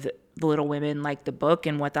with Little Women, like the book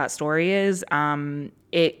and what that story is,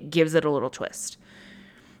 it gives it a little twist.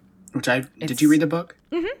 Did you read the book?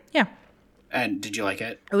 Yeah. And did you like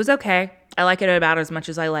it? It was okay. I like it about as much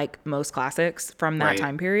as I like most classics from that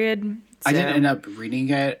time period. So. I didn't end up reading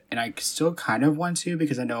it, and I still kind of want to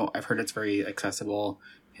because I've heard it's very accessible.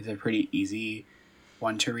 It's a pretty easy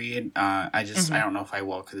one to read. I don't know if I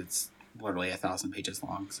will because it's literally 1,000 pages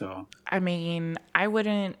long. So I mean, I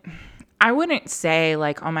wouldn't say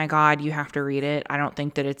like, oh my God, you have to read it. I don't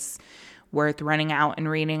think that it's worth running out and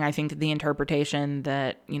reading. I think that the interpretation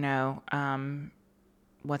that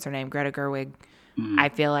what's her name, Greta Gerwig. I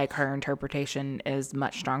feel like her interpretation is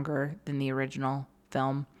much stronger than the original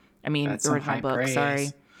film. I mean, the original book. Praise.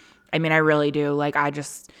 Sorry. I mean, I really do. Like,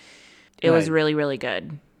 it was really, really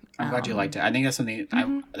good. I'm glad you liked it. I think that's something.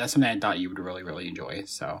 That's something I thought you would really, really enjoy.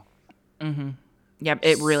 So. Yep,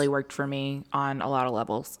 it really worked for me on a lot of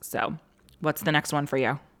levels. So, what's the next one for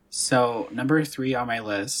you? So number 3 on my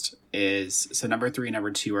list is number 3 and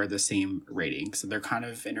number 2 are the same rating, so they're kind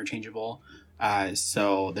of interchangeable.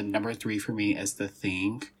 So the number 3 for me is The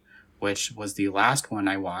Thing, which was the last one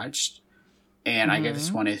I watched, and I gave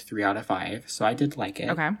this one a 3 out of 5. So I did like it.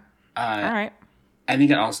 Okay. All right. I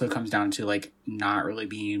think it also comes down to like not really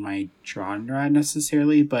being my genre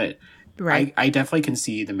necessarily, but right. I definitely can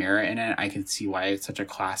see the merit in it. I can see why it's such a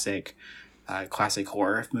classic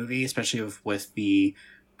horror movie, especially with the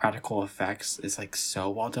practical effects. It's like so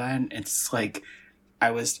well done. It's like I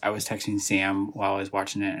was texting Sam while I was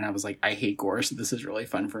watching it, and I was like, I hate gore, so this is really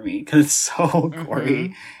fun for me because it's so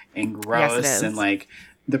gory and gross. Yes, and like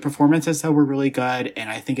the performances though were really good, and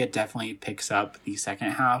I think it definitely picks up the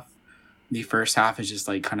second half. The first half is just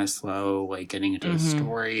like kind of slow, like getting into the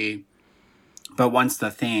story. But once the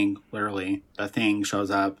thing shows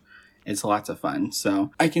up, it's lots of fun.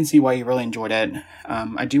 So I can see why you really enjoyed it.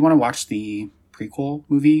 I do want to watch the prequel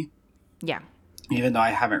movie. Yeah. Even though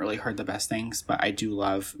I haven't really heard the best things, but I do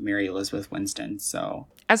love Mary Elizabeth Winstead. So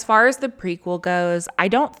as far as the prequel goes, I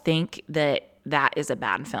don't think that is a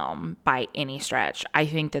bad film by any stretch. I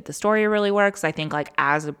think that the story really works. I think like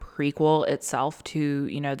as a prequel itself to,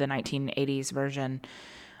 the 1980s version,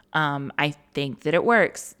 I think that it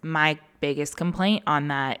works. My biggest complaint on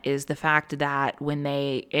that is the fact that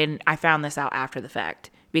and I found this out after the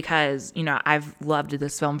fact because, I've loved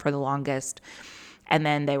this film for the longest. And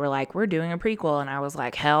then they were like, we're doing a prequel. And I was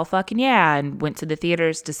like, hell fucking yeah. And went to the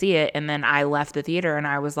theaters to see it. And then I left the theater and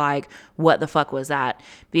I was like, what the fuck was that?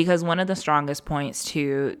 Because one of the strongest points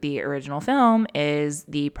to the original film is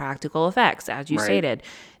the practical effects, as you stated.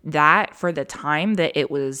 That, for the time that it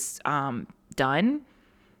was done,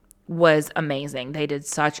 was amazing. They did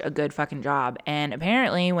such a good fucking job. And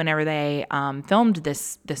apparently, whenever they filmed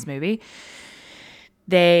this movie,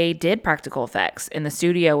 they did practical effects, and the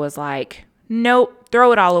studio was like, nope,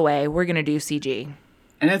 throw it all away. We're going to do CG.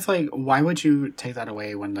 And it's like, why would you take that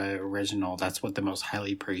away when the original, that's what the most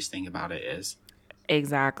highly praised thing about it is?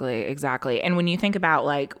 Exactly. And when you think about,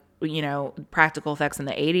 like, you know, practical effects in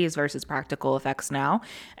the 80s versus practical effects now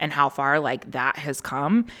and how far, like, that has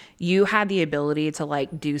come, you had the ability to,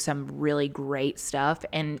 like, do some really great stuff.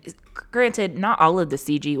 And granted, not all of the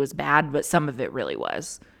CG was bad, but some of it really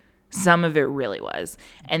was.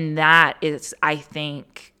 And that is, I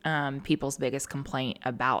think, people's biggest complaint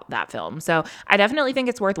about that film. So I definitely think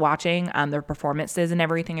it's worth watching. Their performances and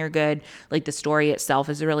everything are good. Like, the story itself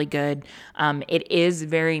is really good. It is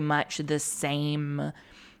very much the same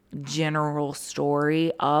general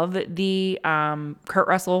story of the Kurt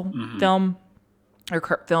Russell film,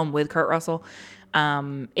 or film with Kurt Russell.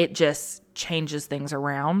 It just changes things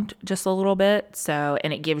around just a little bit. So,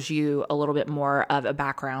 and it gives you a little bit more of a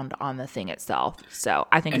background on the thing itself. So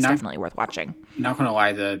I think it's definitely worth watching. Not gonna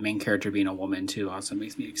lie, the main character being a woman too also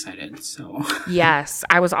makes me excited. So yes,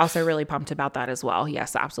 I was also really pumped about that as well.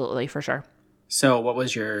 Yes, absolutely, for sure. So what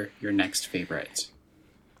was your next favorite?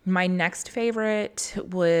 My next favorite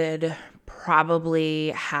would probably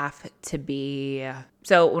have to be,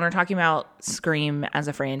 so when we're talking about Scream as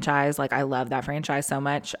a franchise, like, I love that franchise so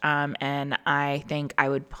much, and I think I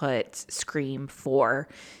would put Scream 4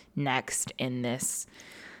 next in this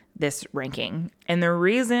ranking. And the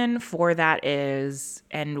reason for that is,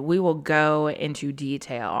 and we will go into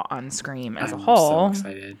detail on Scream as a whole. I'm so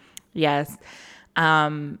excited. Yes.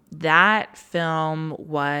 That film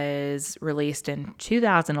was released in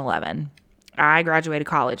 2011. I graduated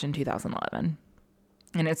college in 2011.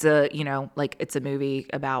 And it's a, you know, like, it's a movie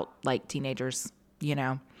about, like, teenagers, you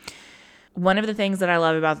know. One of the things that I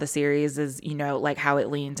love about the series is, you know, like, how it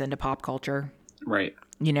leans into pop culture. Right.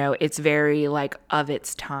 You know, it's very, like, of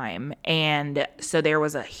its time. And so there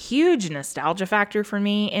was a huge nostalgia factor for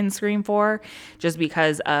me in Scream 4, just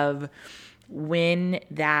because of when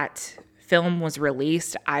that film was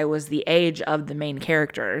released, I was the age of the main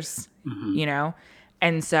characters, you know?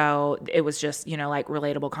 And so it was just, you know, like,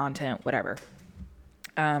 relatable content, whatever.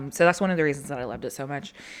 So that's one of the reasons that I loved it so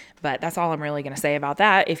much. But that's all I'm really going to say about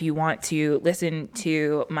that. If you want to listen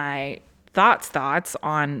to my thoughts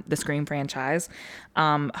on the Scream franchise,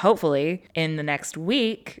 hopefully in the next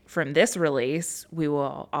week from this release, we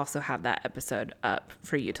will also have that episode up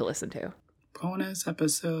for you to listen to. Bonus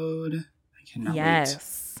episode. I cannot wait.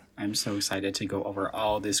 I'm so excited to go over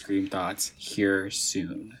all the Scream thoughts here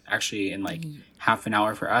soon. Actually, in like half an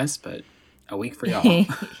hour for us, but a week for y'all.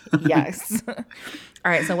 Yes.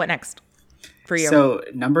 All right, so what next for you? So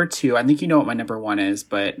number 2, I think you know what my number 1 is,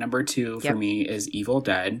 but number 2 for me is Evil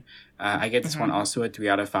Dead. I get this one also a 3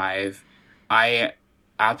 out of 5. I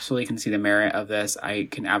absolutely can see the merit of this. I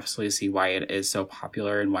can absolutely see why it is so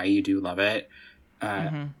popular and why you do love it.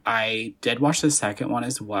 I did watch the second one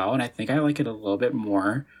as well, and I think I like it a little bit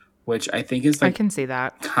more, which I think is, like, I can see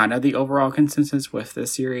that. Kind of the overall consensus with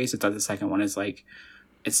this series. It's that the second one is, like,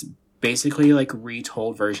 it's basically like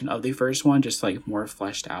retold version of the first one, just, like, more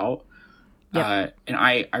fleshed out. And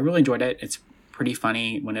I really enjoyed it. It's pretty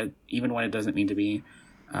funny even when it doesn't mean to be.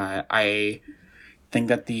 I think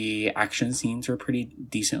that the action scenes were pretty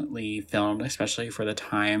decently filmed, especially for the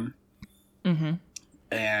time. And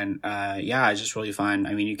it's just really fun.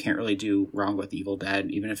 I mean, you can't really do wrong with Evil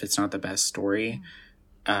Dead, even if it's not the best story.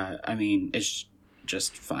 I mean, it's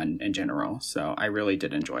just fun in general. So I really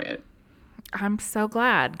did enjoy it. I'm so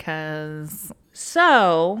glad, because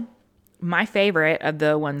my favorite of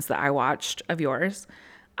the ones that I watched of yours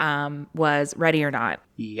was Ready or Not.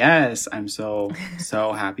 Yes, I'm so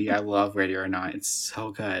happy. I love Ready or Not. It's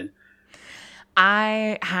so good.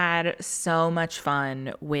 I had so much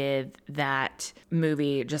fun with that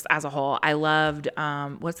movie just as a whole. I loved,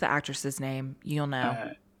 what's the actress's name? You'll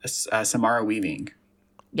know. Samara Weaving.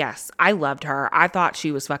 Yes, I loved her. I thought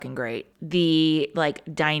she was fucking great. The, like,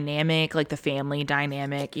 dynamic, like, the family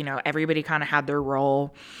dynamic, you know, everybody kind of had their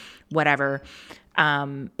role, whatever.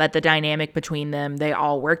 But the dynamic between them, they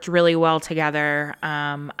all worked really well together.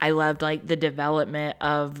 I loved, like, the development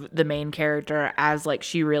of the main character as, like,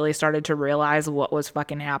 she really started to realize what was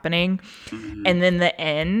fucking happening. And then the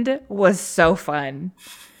end was so fun.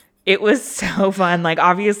 It was so fun. Like,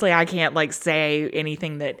 obviously, I can't like say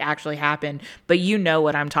anything that actually happened, but you know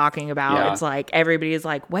what I'm talking about. Yeah. It's like everybody's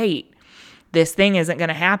like, wait, this thing isn't going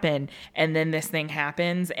to happen. And then this thing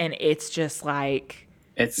happens. And it's just like,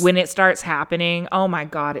 It's when it starts happening, oh my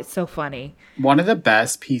God, it's so funny. one of the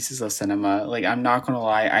best pieces of cinema. Like, I'm not gonna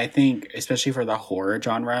lie, I think, especially for the horror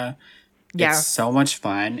genre, it's Yeah. so much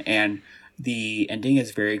fun, and the ending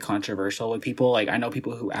is very controversial with people. Like, I know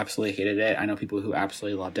people who absolutely hated it. I know people who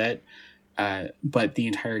absolutely loved it. But the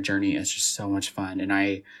entire journey is just so much fun, and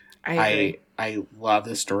I agree. I love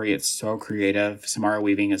the story. It's so creative. Samara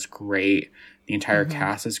Weaving is great. The entire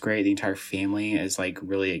cast is great. The entire family is like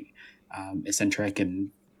really eccentric, and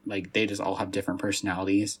like they just all have different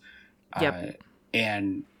personalities. Yep.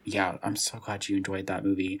 And yeah, I'm so glad you enjoyed that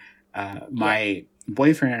movie. My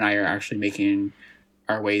boyfriend and I are actually making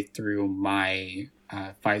our way through my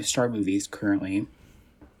 5-star movies currently,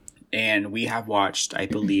 and we have watched, I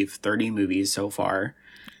believe, 30 movies so far.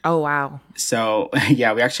 Oh, wow. So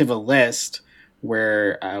yeah, we actually have a list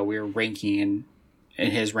where we're ranking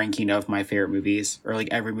in his ranking of my favorite movies, or like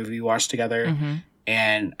every movie we watched together.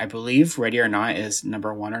 And I believe Ready or Not is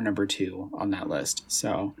number 1 or number 2 on that list.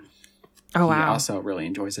 So Oh, he wow. also really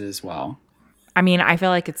enjoys it as well. I mean, I feel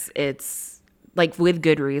like it's like with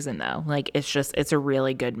good reason though. Like it's a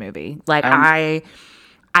really good movie. Like Um,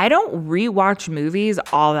 I don't rewatch movies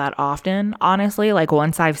all that often, honestly. Like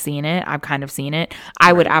once I've seen it, I've kind of seen it.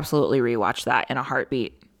 I would Right. absolutely rewatch that in a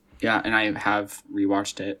heartbeat. Yeah, and I have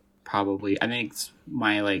rewatched it probably. I think it's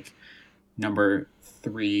my like number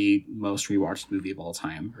 3 most rewatched movie of all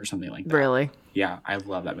time or something like that. Really. Yeah, I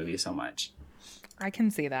love that movie so much. I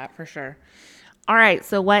can see that for sure. All right,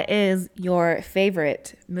 so what is your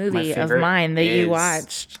favorite movie of favorite mine that you is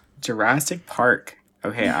watched? Jurassic Park.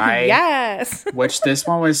 Okay, Yes. which this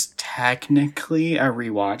one was technically a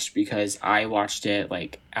rewatch because I watched it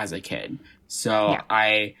like as a kid. So Yeah.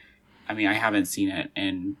 I mean, I haven't seen it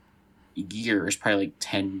in years, probably like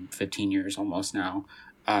 10, 15 years almost now.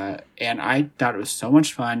 And I thought it was so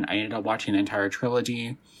much fun. I ended up watching the entire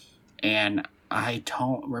trilogy, and I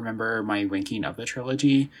don't remember my ranking of the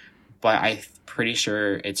trilogy, but I'm pretty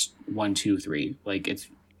sure it's 1, 2, 3. Like it's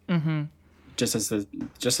just as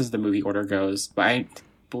the movie order goes. But I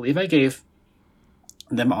believe I gave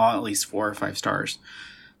them all at least 4 or 5 stars.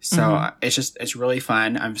 So it's really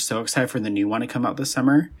fun. I'm so excited for the new one to come out this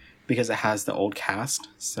summer because it has the old cast.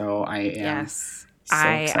 So I am Yes. so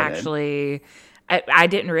I excited. actually I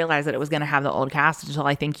didn't realize that it was going to have the old cast until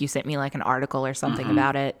I think you sent me like an article or something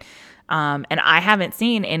about it. And I haven't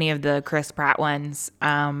seen any of the Chris Pratt ones.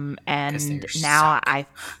 And they're now so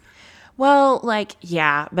well, like,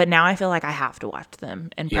 yeah, but now I feel like I have to watch them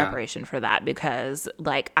in Yeah. preparation for that because,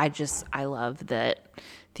 like, I love that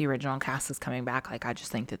the original cast is coming back. Like, I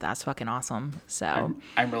just think that that's fucking awesome. So,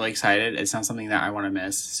 I'm really excited. It's not something that I want to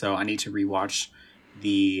miss. So I need to rewatch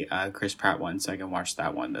the Chris Pratt one so I can watch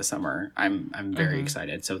that one this summer. I'm very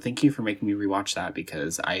excited. So thank you for making me rewatch that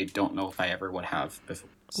because I don't know if I ever would have before.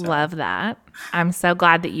 So, love that. I'm so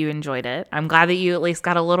glad that you enjoyed it. I'm glad that you at least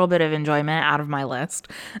got a little bit of enjoyment out of my list.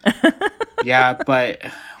 yeah, but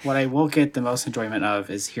what I will get the most enjoyment of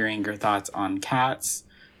is hearing your thoughts on Cats,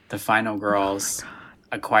 The Final Girls,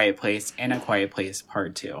 A Quiet Place, and A Quiet Place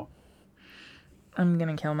Part 2. I'm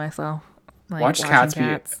going to kill myself. Like, Watch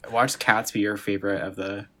watching Cats be your favorite of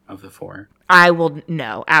the 4. I will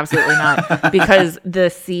no, absolutely not. Because the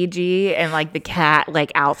CG and like the cat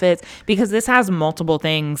like outfits, because this has multiple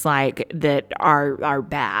things like that are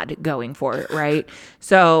bad going for it, right?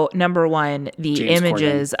 So number one, the James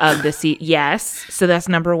images of the yes. So that's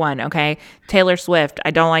number one, okay? Taylor Swift.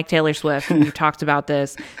 I don't like Taylor Swift. We've talked about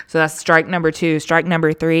this. So that's strike number 2. Strike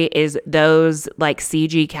number 3 is those like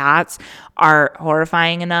CG cats are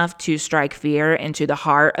horrifying enough to strike fear into the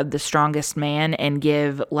heart of the strongest man and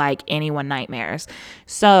give like anyone nightmares.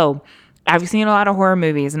 So I've seen a lot of horror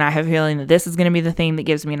movies and I have a feeling that this is going to be the thing that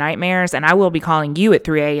gives me nightmares, and I will be calling you at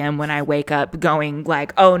 3 a.m. when I wake up going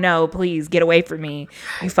like, oh no, please get away from me,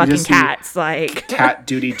 you fucking just see cats. Like Cat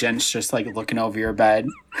duty gents just like looking over your bed.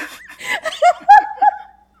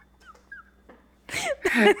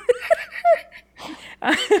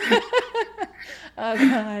 oh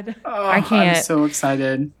God. Oh, I can't. I'm so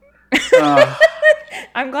excited.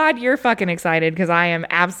 I'm glad you're fucking excited because I am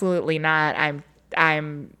absolutely not.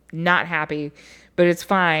 I'm not happy, but it's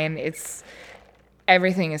fine.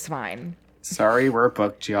 Everything is fine. Sorry, we're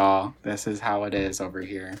booked, y'all. This is how it is over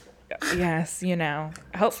here. Yes,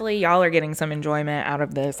 hopefully y'all are getting some enjoyment out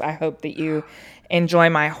of this. I hope that you enjoy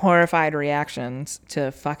my horrified reactions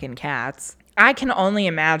to fucking cats. I can only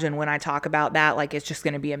imagine when I talk about that, like it's just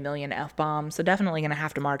going to be a million F-bombs. So definitely going to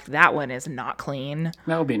have to mark that one as not clean.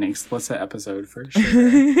 That'll be an explicit episode for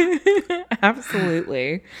sure.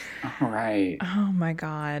 Absolutely. All right. Oh my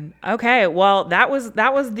God. Okay. Well, that was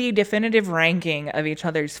the definitive ranking of each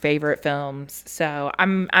other's favorite films. So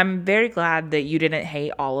I'm very glad that you didn't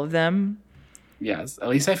hate all of them. Yes. At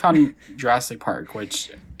least I found Jurassic Park,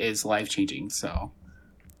 which is life-changing. So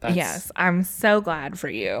yes, I'm so glad for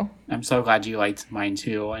you. I'm so glad you liked mine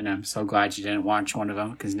too, and I'm so glad you didn't watch one of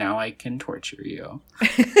them because now I can torture you.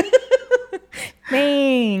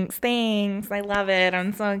 Thanks. I love it.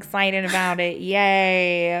 I'm so excited about it.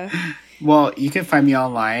 Yay. Well, you can find me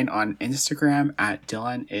online on Instagram at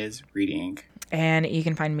Dylan is Reading. And you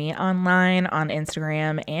can find me online on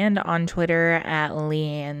Instagram and on Twitter at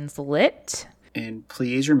Leanne's Lit. And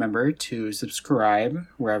please remember to subscribe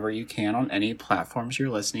wherever you can on any platforms you're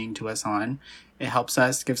listening to us on. It helps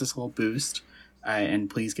us, gives us a little boost. And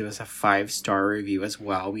please give us a 5-star review as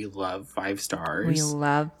well. We love 5 stars. We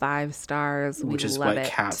love 5 stars. Which is what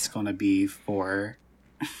Kat's going to be for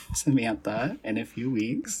Samantha in a few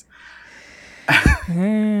weeks.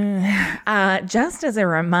 Just as a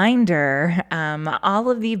reminder, all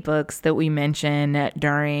of the books that we mention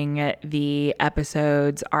during the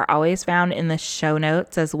episodes are always found in the show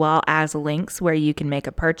notes, as well as links where you can make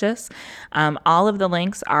a purchase. All of the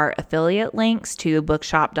links are affiliate links to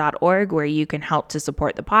bookshop.org, where you can help to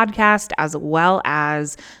support the podcast, as well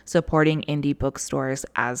as supporting indie bookstores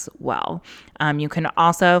as well. You can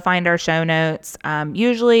also find our show notes,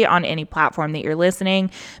 usually on any platform that you're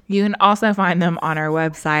listening. You can also find them on our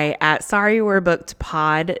website at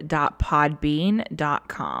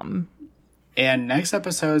sorrywe'rebookedpod.podbean.com. And next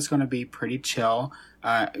episode is going to be pretty chill.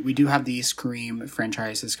 We do have the Scream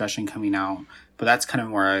franchise discussion coming out, but that's kind of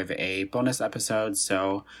more of a bonus episode.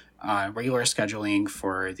 So regular scheduling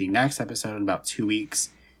for the next episode in about 2 weeks.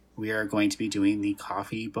 We are going to be doing the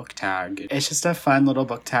coffee book tag. It's just a fun little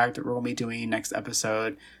book tag that we're going to be doing next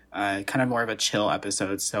episode. Kind of more of a chill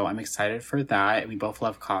episode. So I'm excited for that. And we both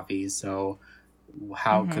love coffee. So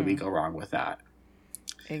how could we go wrong with that?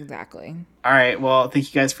 Exactly. All right. Well,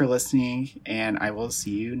 thank you guys for listening. And I will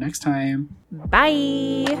see you next time.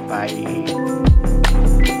 Bye. Bye.